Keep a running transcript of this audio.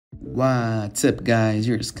What's up guys,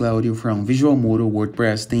 here's Claudio from Visual Modo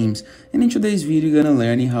WordPress themes, and in today's video you're gonna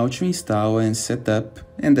learn how to install and set up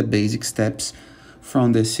and the basic steps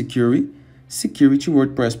from the Sucuri Security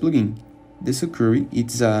WordPress plugin. The Sucuri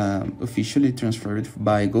it's officially transferred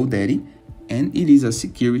by GoDaddy and it is a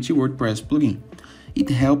security WordPress plugin. It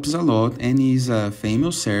helps a lot and is a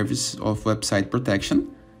famous service of website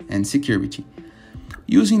protection and security.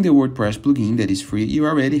 Using the WordPress plugin that is free, you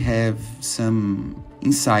already have some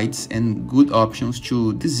insights and good options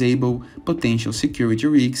to disable potential security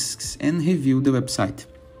risks and review the website.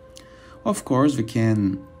 Of course, we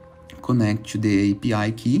can connect to the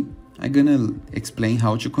API key. I'm gonna explain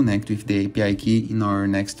how to connect with the API key in our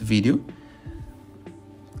next video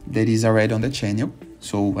that is already on the channel,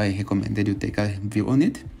 so I recommend that you take a view on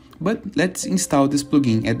it. But let's install this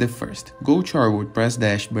plugin at the first. Go to our WordPress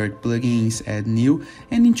dashboard, plugins, add new,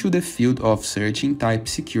 and into the field of searching type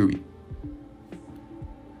Sucuri.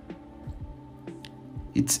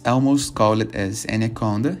 It's almost called as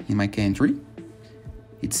anaconda in my country.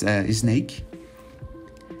 It's a snake.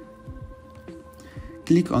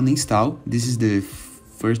 Click on install. This is the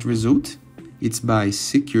first result. It's by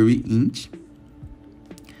Sucuri Inc.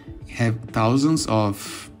 Have thousands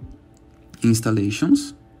of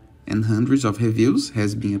installations and hundreds of reviews,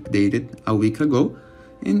 has been updated a week ago,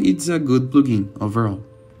 and it's a good plugin overall.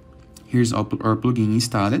 Here's our plugin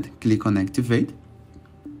installed. Click on activate,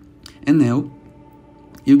 and now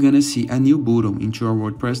you're gonna see a new button into our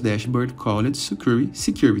WordPress dashboard called Sucuri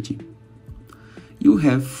Security. You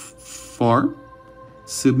have 4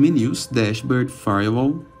 submenus: dashboard,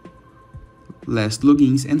 firewall, last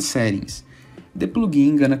logins, and settings. The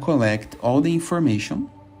plugin gonna collect all the information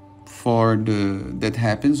that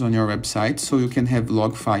happens on your website, so you can have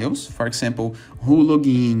log files. For example, who logged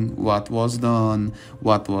in, what was done,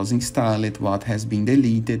 what was installed, what has been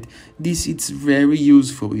deleted. This is very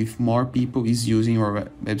useful if more people is using your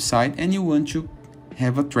website and you want to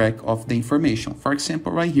have a track of the information. For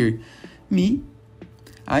example, right here,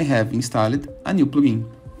 I have installed a new plugin.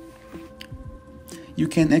 You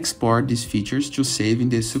can export these features to save in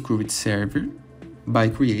the Sucuri server by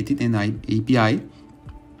creating an API.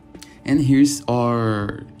 And here's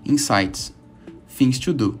our insights, things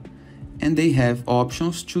to do. And they have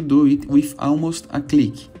options to do it with almost a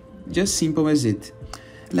click. Just simple as it.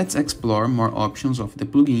 Let's explore more options of the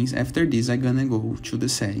plugins. After this, I'm gonna go to the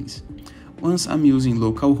settings. Once I'm using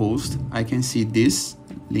localhost, I can see this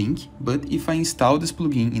link, but if I install this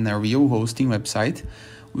plugin in a real hosting website,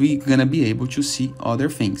 we're gonna be able to see other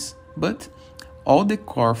things. But all the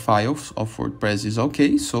core files of WordPress is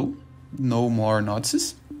okay, so no more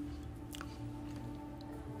notices.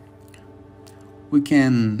 We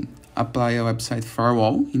can apply a website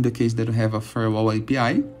firewall in the case that we have a firewall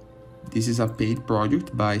API. This is a paid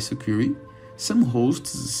project by Sucuri. Some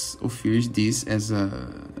hosts offer this as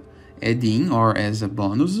a add-in or as a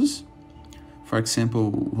bonuses. For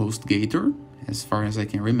example, HostGator, as far as I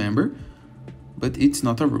can remember, but it's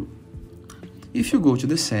not a rule. If you go to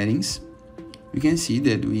the settings, you can see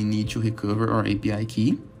that we need to recover our API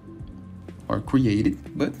key or create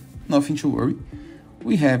it, but nothing to worry.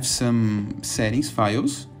 We have some settings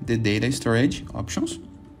files, the data storage options.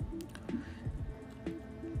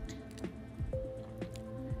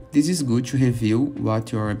 This is good to review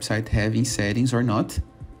what your website have in settings or not.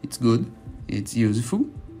 It's good, it's useful.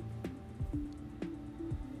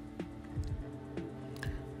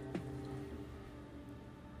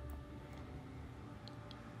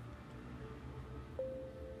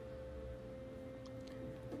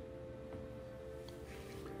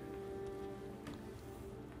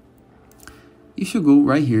 If you go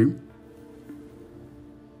right here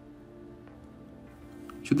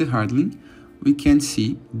to the hard link, we can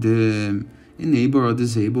see the enable or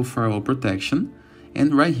disable firewall protection.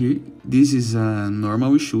 And right here, this is a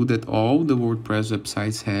normal issue that all the WordPress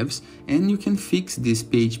websites have, and you can fix this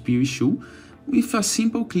PHP issue with a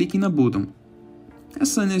simple click in a button.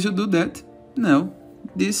 As soon as you do that, now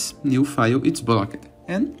this new file is blocked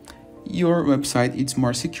and your website is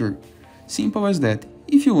more secure. Simple as that.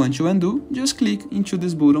 If you want to undo, just click into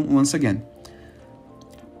this button once again.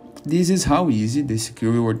 This is how easy the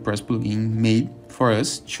Sucuri WordPress plugin made for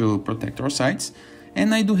us to protect our sites,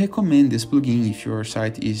 and I do recommend this plugin if your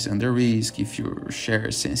site is under risk, if you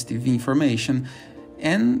share sensitive information,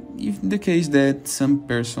 and if the case that some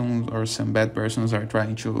persons or some bad persons are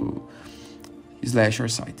trying to slash your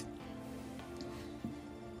site.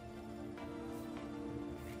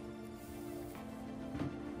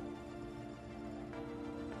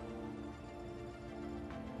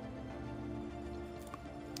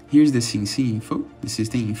 Here's the CC info, the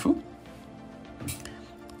system info.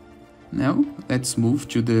 Now let's move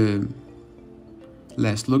to the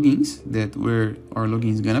last logins that where our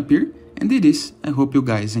login is gonna appear. And it is. I hope you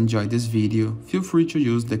guys enjoyed this video. Feel free to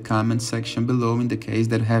use the comment section below in the case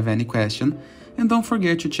that you have any question. And don't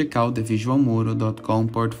forget to check out the visualmodo.com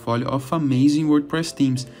portfolio of amazing WordPress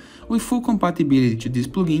themes with full compatibility to this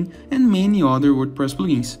plugin and many other WordPress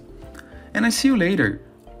plugins. And I see you later.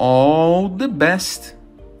 All the best!